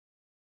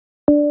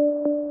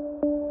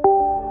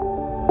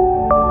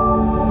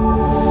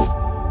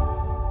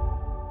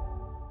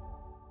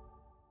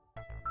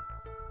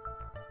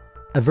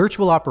A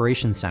virtual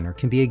operations center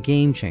can be a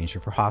game changer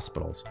for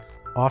hospitals,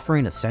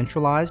 offering a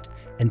centralized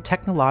and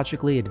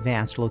technologically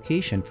advanced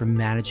location for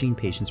managing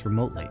patients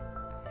remotely.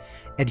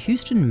 At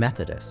Houston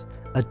Methodist,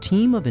 a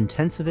team of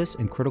intensivists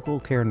and critical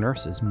care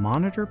nurses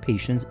monitor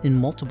patients in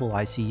multiple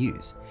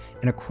ICUs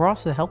and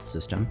across the health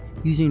system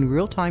using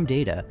real-time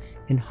data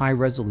and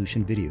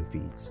high-resolution video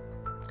feeds.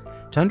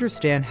 To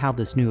understand how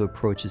this new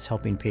approach is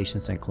helping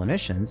patients and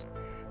clinicians,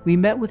 we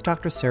met with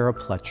Dr. Sarah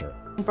Pletcher.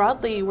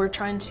 Broadly, we're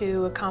trying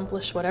to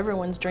accomplish what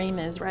everyone's dream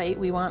is, right?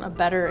 We want a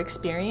better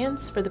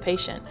experience for the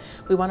patient.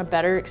 We want a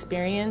better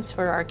experience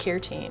for our care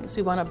teams.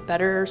 We want a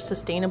better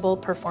sustainable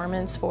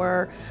performance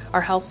for our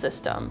health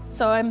system.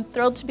 So I'm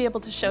thrilled to be able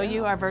to show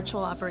you our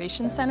virtual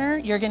operations center.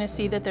 You're going to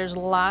see that there's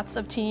lots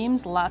of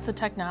teams, lots of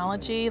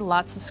technology,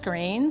 lots of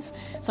screens.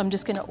 So I'm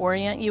just going to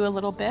orient you a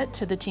little bit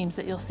to the teams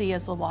that you'll see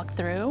as we'll walk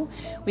through.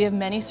 We have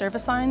many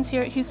service lines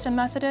here at Houston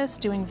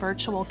Methodist doing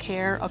virtual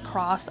care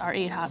across our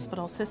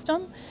 8-hospital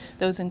system.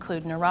 Those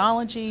include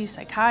neurology,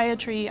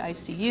 psychiatry,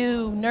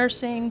 ICU,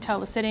 nursing,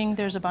 telesitting,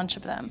 there's a bunch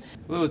of them.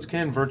 Hello, it's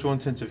Ken, Virtual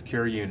Intensive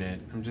Care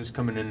Unit. I'm just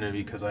coming in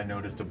because I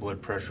noticed the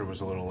blood pressure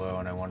was a little low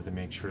and I wanted to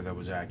make sure that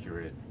was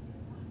accurate.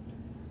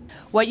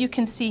 What you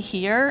can see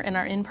here in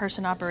our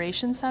in-person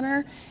operations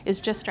center is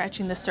just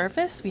scratching the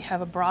surface. We have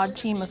a broad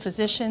team of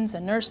physicians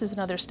and nurses and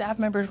other staff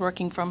members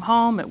working from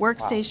home at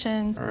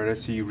workstations. All right, I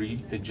see you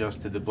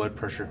readjusted the blood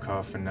pressure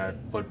cuff and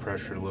that blood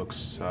pressure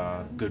looks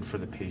good for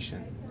the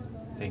patient.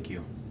 Thank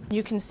you.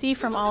 You can see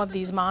from all of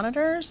these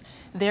monitors,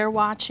 they're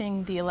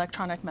watching the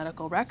electronic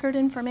medical record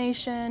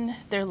information,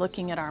 they're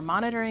looking at our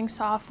monitoring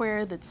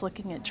software that's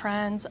looking at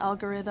trends,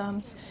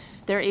 algorithms.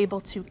 They're able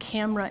to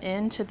camera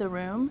into the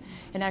room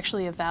and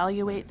actually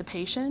evaluate the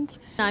patient.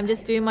 I'm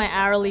just doing my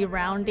hourly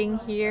rounding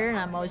here, and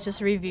I'm always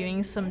just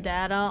reviewing some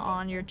data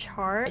on your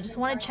chart. I just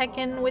want to check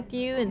in with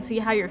you and see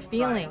how you're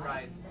feeling.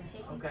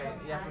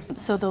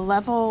 So the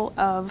level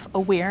of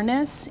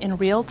awareness in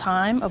real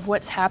time of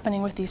what's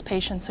happening with these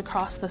patients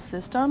across the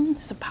system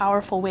is a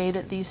powerful way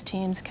that these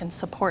teams can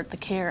support the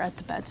care at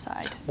the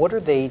bedside. What are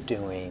they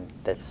doing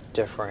that's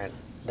different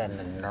than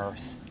the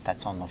nurse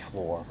that's on the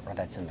floor or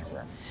that's in the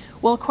room?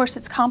 Well, of course,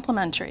 it's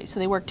complementary, so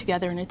they work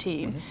together in a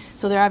team.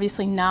 So they're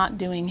obviously not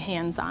doing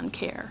hands-on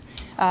care,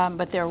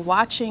 but they're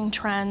watching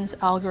trends,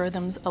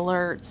 algorithms,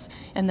 alerts,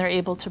 and they're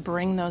able to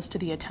bring those to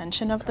the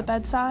attention of the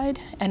bedside.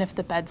 And if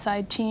the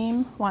bedside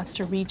team wants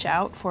to reach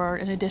out for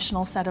an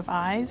additional set of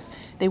eyes,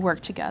 they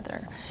work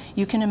together.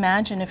 You can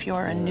imagine if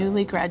you're a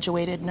newly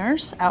graduated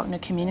nurse out in a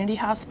community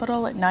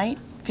hospital at night,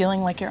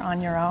 feeling like you're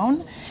on your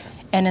own,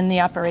 and in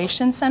the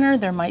operations center,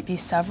 there might be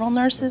several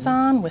nurses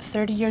on with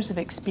 30 years of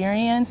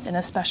experience in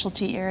a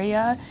specialty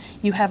area.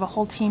 You have a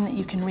whole team that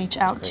you can reach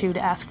out to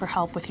ask for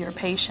help with your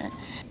patient.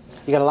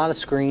 You got a lot of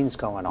screens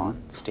going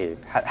on,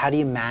 Steve. How do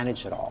you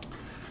manage it all?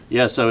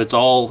 Yeah, so it's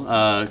all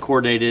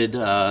coordinated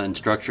and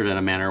structured in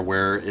a manner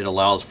where it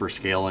allows for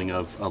scaling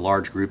of a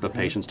large group of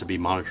patients to be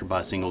monitored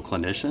by a single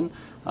clinician.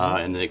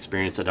 And the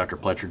experience that Dr.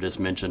 Pletcher just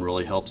mentioned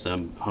really helps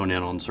them hone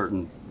in on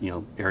certain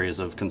areas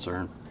of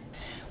concern.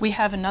 We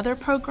have another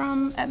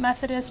program at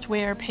Methodist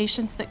where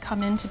patients that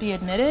come in to be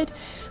admitted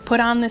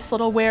put on this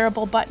little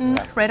wearable button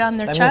right on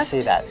their chest. Let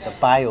me see that, the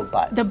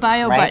BioButton. The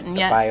BioButton, right?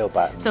 yes. The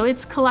BioButton. So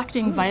it's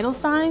collecting vital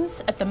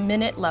signs at the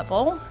minute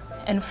level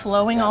and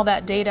flowing all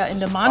that data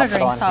into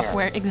monitoring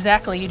software. Here.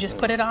 Exactly, you just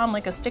put it on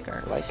like a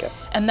sticker. I like it.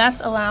 And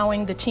that's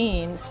allowing the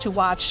teams to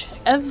watch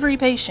every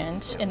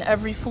patient in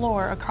every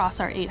floor across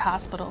our 8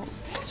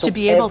 hospitals. So to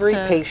be able every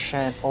to,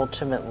 patient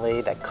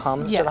ultimately that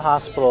comes to the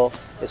hospital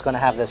is going to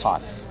have this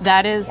on?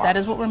 That is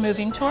what we're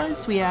moving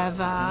towards. We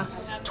have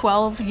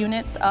 12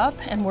 units up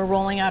and we're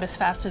rolling out as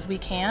fast as we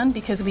can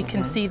because we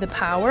can see the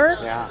power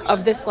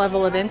of this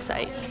level of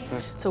insight.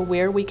 So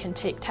where we can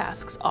take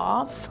tasks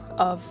off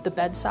of the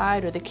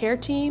bedside or the care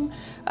team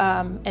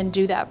and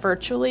do that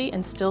virtually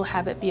and still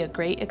have it be a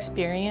great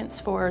experience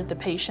for the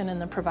patient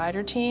and the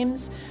provider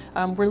teams,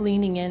 we're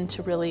leaning in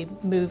to really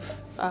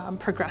move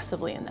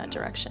progressively in that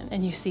direction.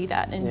 And you see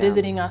that in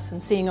visiting us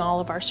and seeing all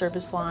of our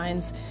service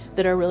lines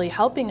that are really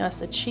helping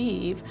us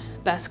achieve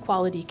best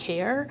quality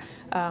care,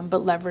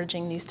 but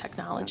leveraging these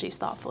technologies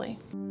thoughtfully.